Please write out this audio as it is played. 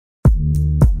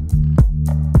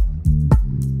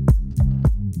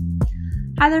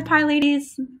Hi there,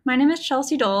 PyLadies. My name is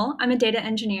Chelsea Dole. I'm a data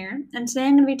engineer, and today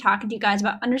I'm going to be talking to you guys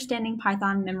about understanding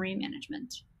Python memory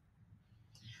management.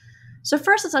 So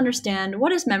first, let's understand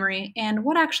what is memory and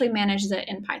what actually manages it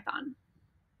in Python.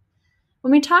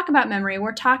 When we talk about memory,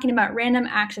 we're talking about random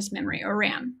access memory, or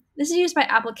RAM. This is used by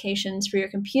applications for your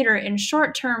computer in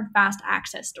short-term fast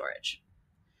access storage.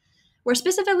 We're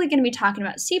specifically going to be talking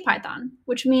about CPython,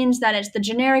 which means that it's the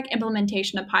generic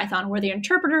implementation of Python where the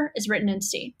interpreter is written in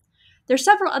C. There's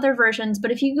several other versions,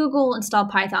 but if you Google install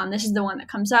Python, this is the one that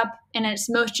comes up, and it's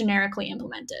most generically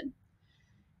implemented.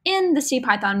 In the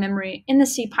CPython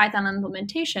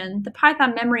implementation, the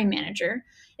Python memory manager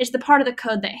is the part of the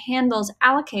code that handles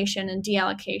allocation and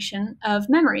deallocation of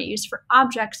memory used for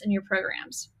objects in your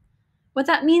programs. What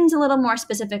that means a little more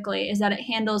specifically is that it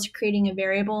handles creating a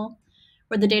variable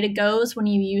where the data goes when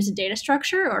you use a data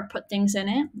structure or put things in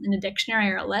it, in a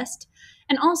dictionary or a list,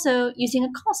 and also using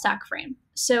a call stack frame.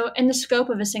 So in the scope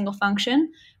of a single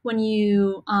function, when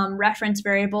you reference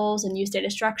variables and use data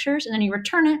structures, and then you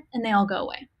return it, and they all go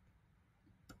away.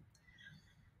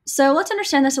 So let's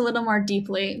understand this a little more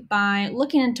deeply by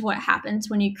looking into what happens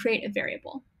when you create a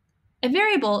variable. A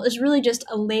variable is really just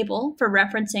a label for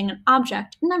referencing an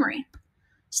object in memory.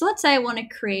 So let's say I want to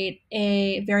create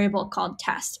a variable called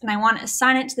test, and I want to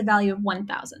assign it to the value of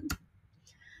 1000.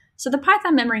 So the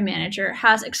Python memory manager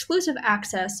has exclusive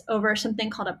access over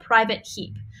something called a private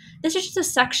heap. This is just a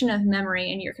section of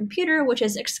memory in your computer which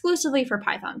is exclusively for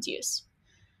Python's use.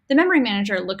 The memory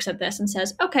manager looks at this and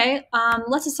says, okay,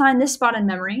 let's assign this spot in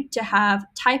memory to have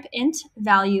type int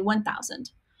value 1000.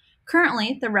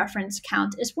 Currently, the reference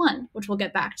count is 1, which we'll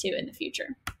get back to in the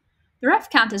future. The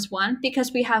ref count is 1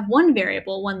 because we have one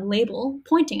variable, one label,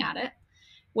 pointing at it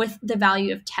with the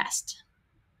value of test.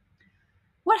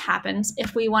 What happens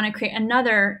if we want to create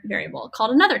another variable called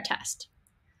another test?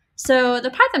 So the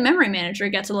Python memory manager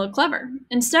gets a little clever.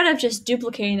 Instead of just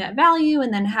duplicating that value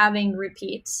and then having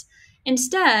repeats,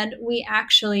 instead we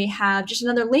actually have just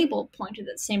another label pointed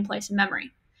at the same place in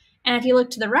memory. And if you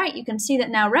look to the right, you can see that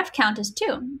now ref count is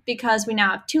 2 because we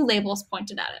now have 2 labels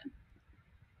pointed at it.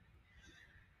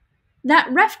 That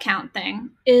ref count thing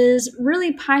is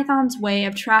really Python's way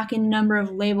of tracking the number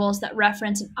of labels that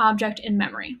reference an object in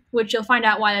memory, which you'll find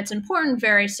out why that's important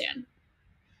very soon.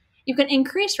 You can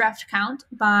increase ref count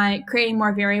by creating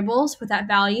more variables with that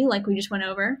value like we just went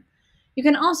over. You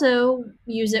can also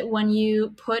use it when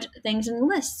you put things in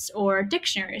lists or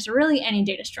dictionaries or really any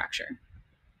data structure.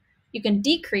 You can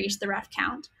decrease the ref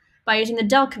count by using the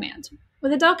del command. What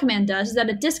the del command does is that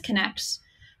it disconnects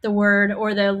the word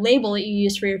or the label that you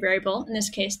use for your variable, in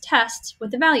this case test, with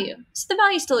the value. So the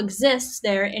value still exists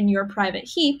there in your private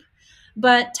heap,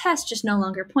 but test just no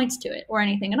longer points to it or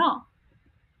anything at all.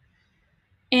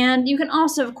 And you can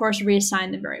also, of course, reassign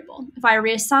the variable. If I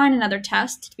reassign another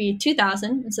test to be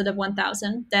 2000 instead of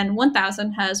 1000, then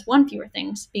 1000 has one fewer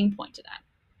things being pointed at,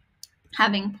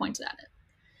 having pointed at it.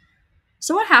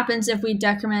 So what happens if we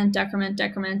decrement,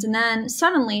 and then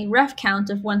suddenly ref count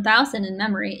of 1000 in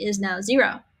memory is now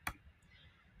 0?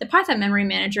 The Python memory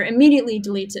manager immediately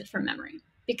deletes it from memory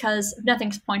because if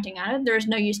nothing's pointing at it, there is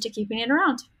no use to keeping it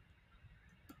around.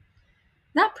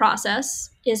 That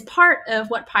process is part of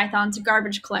what Python's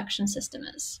garbage collection system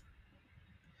is.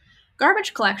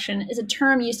 Garbage collection is a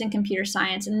term used in computer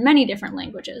science in many different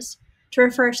languages to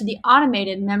refer to the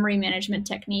automated memory management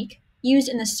technique used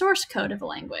in the source code of a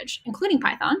language, including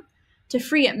Python, to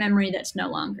free up memory that's no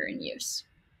longer in use.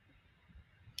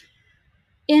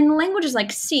 In languages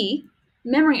like C,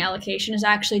 memory allocation is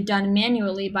actually done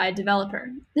manually by a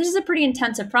developer. This is a pretty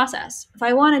intensive process. If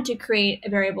I wanted to create a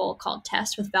variable called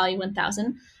test with value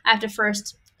 1000, I have to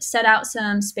first set out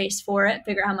some space for it,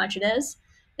 figure out how much it is,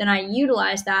 then I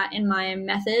utilize that in my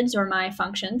methods or my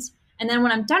functions, and then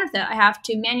when I'm done with it, I have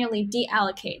to manually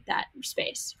deallocate that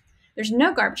space. There's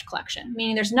no garbage collection,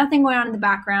 meaning there's nothing going on in the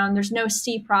background. There's no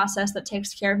C process that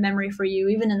takes care of memory for you,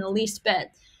 even in the least bit.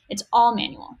 It's all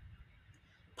manual.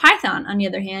 Python, on the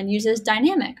other hand, uses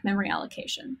dynamic memory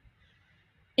allocation.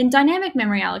 In dynamic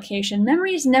memory allocation,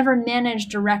 memory is never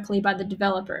managed directly by the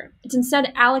developer. It's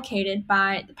instead allocated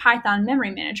by the Python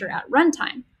memory manager at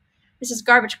runtime. This is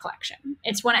garbage collection.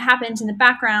 It's when it happens in the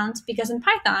background because in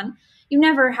Python, you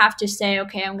never have to say,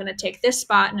 okay, I'm going to take this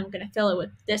spot and I'm going to fill it with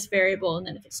this variable, and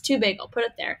then if it's too big, I'll put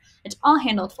it there. It's all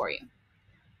handled for you.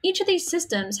 Each of these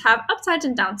systems have upsides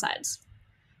and downsides.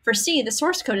 For C, the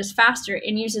source code is faster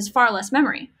and uses far less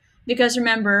memory. Because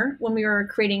remember, when we were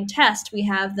creating test, we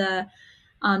have the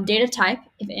data type,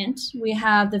 if int, we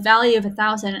have the value of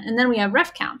 1000, and then we have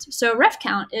ref count. So ref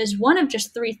count is one of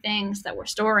just 3 things that we're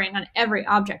storing on every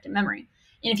object in memory.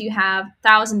 And if you have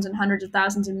thousands and hundreds of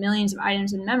thousands and millions of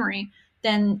items in memory,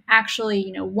 then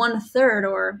actually, 1/3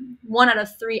 or 1 out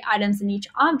of 3 items in each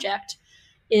object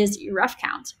is your ref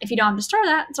count. If you don't have to store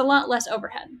that, it's a lot less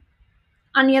overhead.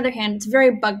 On the other hand, it's very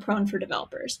bug prone for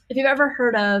developers. If you've ever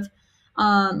heard of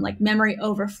like memory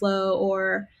overflow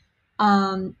or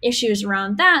issues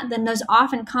around that, then those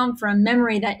often come from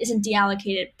memory that isn't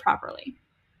deallocated properly.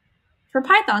 For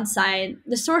Python's side,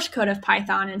 the source code of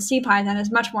Python and CPython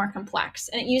is much more complex,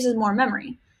 and it uses more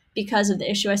memory because of the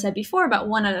issue I said before about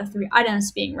 1 out of 3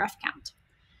 items being ref count.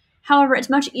 However, it's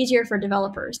much easier for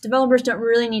developers. Developers don't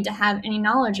really need to have any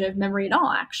knowledge of memory at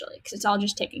all, actually, because it's all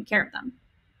just taken care of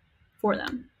for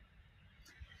them.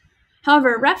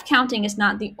 However, ref counting is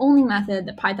not the only method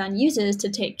that Python uses to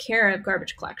take care of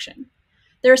garbage collection.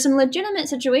 There are some legitimate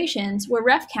situations where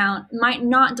ref count might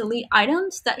not delete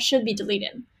items that should be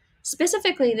deleted.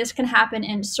 Specifically, this can happen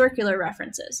in circular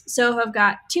references. So if I've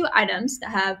got 2 items that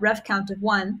have ref count of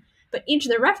 1, but each of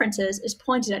their references is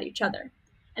pointed at each other.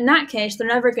 In that case, they're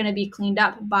never going to be cleaned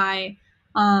up by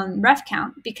ref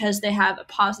count because they have a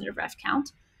positive ref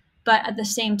count. But at the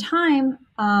same time,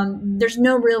 there's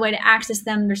no real way to access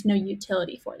them. There's no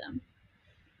utility for them.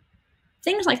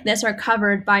 Things like this are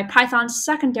covered by Python's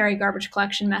secondary garbage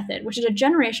collection method, which is a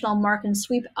generational mark and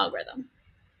sweep algorithm.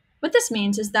 What this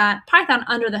means is that Python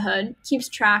under the hood keeps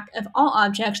track of all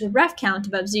objects with ref count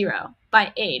above 0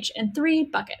 by age in 3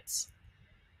 buckets.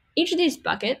 Each of these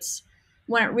buckets,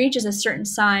 when it reaches a certain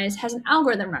size, has an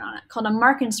algorithm run on it called a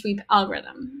mark and sweep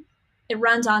algorithm. It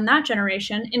runs on that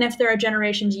generation, and if there are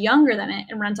generations younger than it,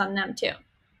 it runs on them too.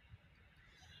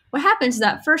 What happens is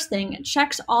that first thing, it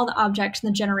checks all the objects in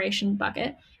the generation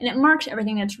bucket, and it marks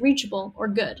everything that's reachable or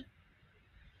good.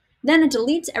 Then it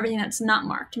deletes everything that's not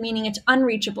marked, meaning it's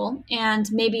unreachable, and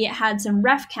maybe it had some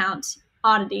ref count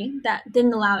oddity that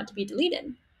didn't allow it to be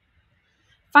deleted.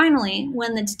 Finally,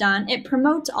 when it's done, it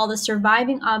promotes all the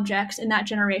surviving objects in that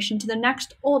generation to the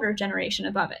next older generation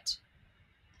above it.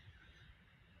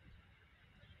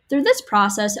 Through this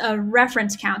process of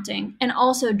reference counting and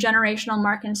also generational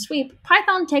mark and sweep,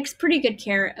 Python takes pretty good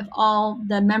care of all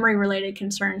the memory-related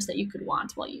concerns that you could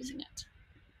want while using it.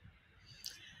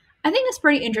 I think it's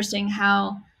pretty interesting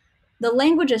how the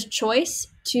language's choice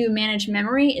to manage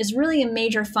memory is really a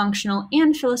major functional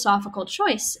and philosophical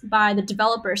choice by the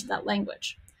developers of that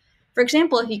language. For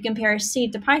example, if you compare C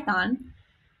to Python,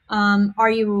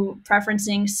 are you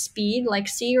preferencing speed like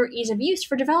C or ease of use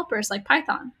for developers like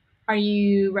Python? Are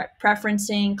you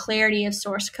preferencing clarity of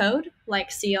source code,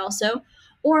 like C also,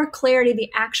 or clarity of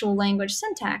the actual language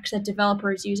syntax that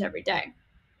developers use every day?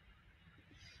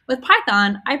 With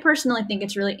Python, I personally think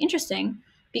it's really interesting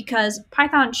because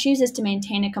Python chooses to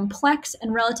maintain a complex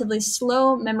and relatively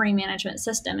slow memory management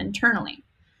system internally.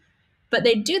 But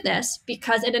they do this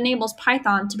because it enables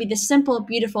Python to be the simple,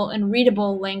 beautiful, and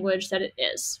readable language that it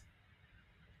is.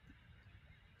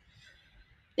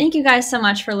 Thank you guys so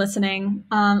much for listening.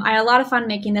 I had a lot of fun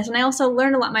making this, and I also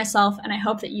learned a lot myself, and I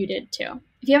hope that you did too.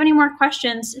 If you have any more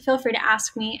questions, feel free to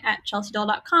ask me at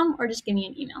chelseadole.com or just give me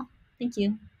an email. Thank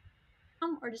you.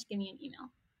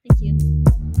 Thank you.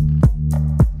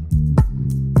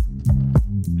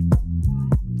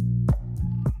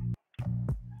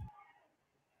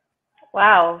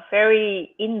 Wow,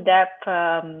 very in-depth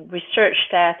research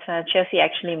that Chelsea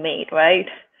actually made, right?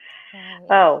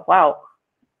 Oh, wow.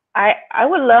 I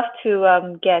would love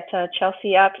to get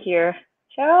Chelsea up here.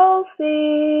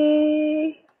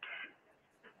 Chelsea.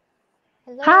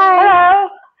 Hello. Hi.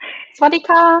 Hello.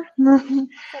 Swadika.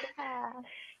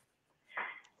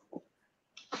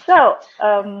 So,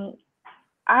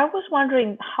 I was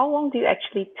wondering, how long do you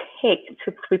actually take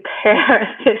to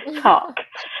prepare this talk?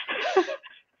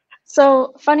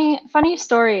 So funny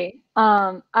story.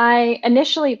 I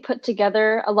initially put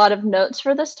together a lot of notes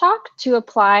for this talk to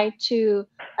apply to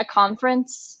a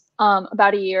conference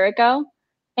about a year ago,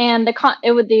 and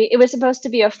it was supposed to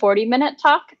be a 40-minute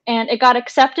talk, and it got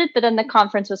accepted, but then the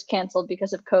conference was canceled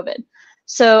because of COVID.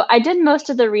 So I did most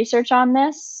of the research on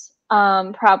this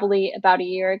probably about a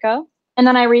year ago, and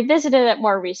then I revisited it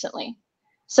more recently.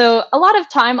 So a lot of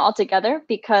time altogether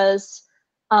because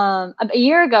a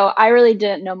year ago, I really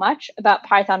didn't know much about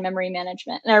Python memory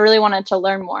management, and I really wanted to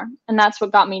learn more. And that's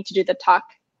what got me to do the talk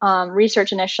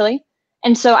research initially.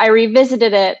 And so I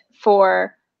revisited it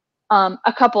for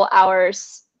a couple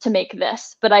hours to make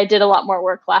this, but I did a lot more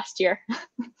work last year.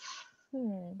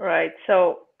 Right.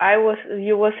 So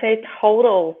you will say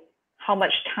total, how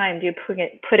much time do you put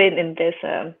in this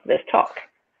talk?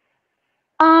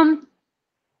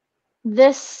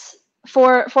 This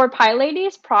for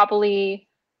PyLadies probably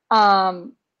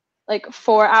like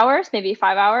 4 hours, maybe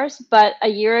 5 hours, but a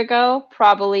year ago,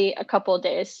 probably a couple of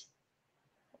days.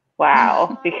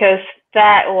 Wow, because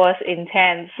That was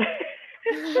intense.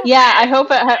 Yeah, I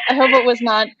hope it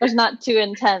was not too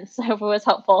intense. I hope it was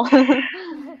helpful.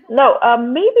 No,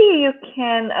 maybe you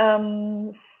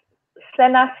can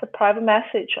send us a private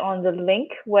message on the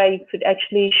link where you could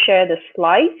actually share the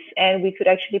slides, and we could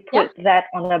actually put that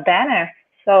on a banner.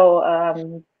 So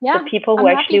the people who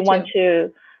actually want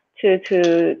to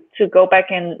go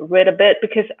back and read a bit,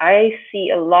 because I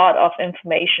see a lot of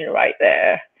information right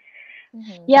there.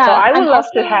 Yeah, so I would love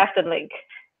to have the link.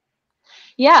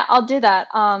 Yeah, I'll do that.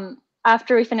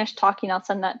 After we finish talking, I'll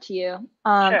send that to you.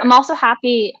 Sure. I'm also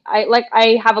happy.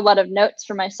 I have a lot of notes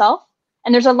for myself,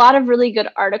 and there's a lot of really good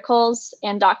articles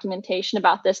and documentation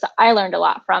about this that I learned a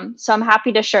lot from. So I'm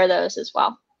happy to share those as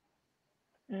well.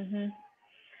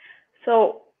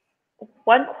 So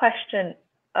one question,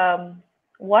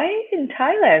 why in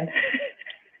Thailand?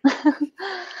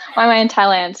 Why am I in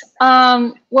Thailand?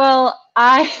 Well,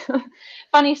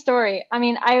 funny story. I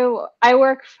mean, I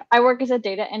work as a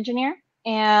data engineer,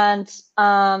 and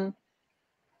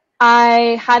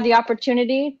I had the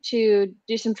opportunity to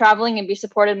do some traveling and be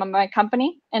supported by my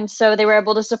company, and so they were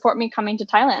able to support me coming to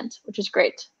Thailand, which is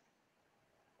great.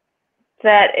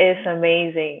 That is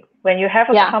amazing. When you have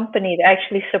a company that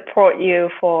actually support you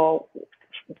for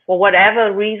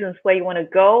whatever reasons, where you want to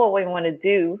go or what you want to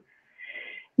do,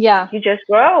 you just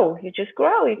grow. You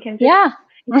can just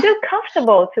you feel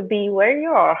comfortable to be where you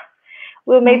are.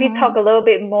 We'll maybe talk a little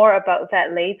bit more about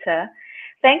that later.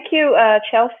 Thank you,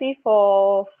 Chelsea,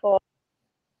 for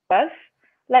us.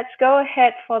 Let's go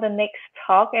ahead for the next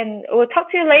talk, and we'll talk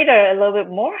to you later a little bit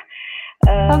more.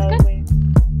 Sounds good.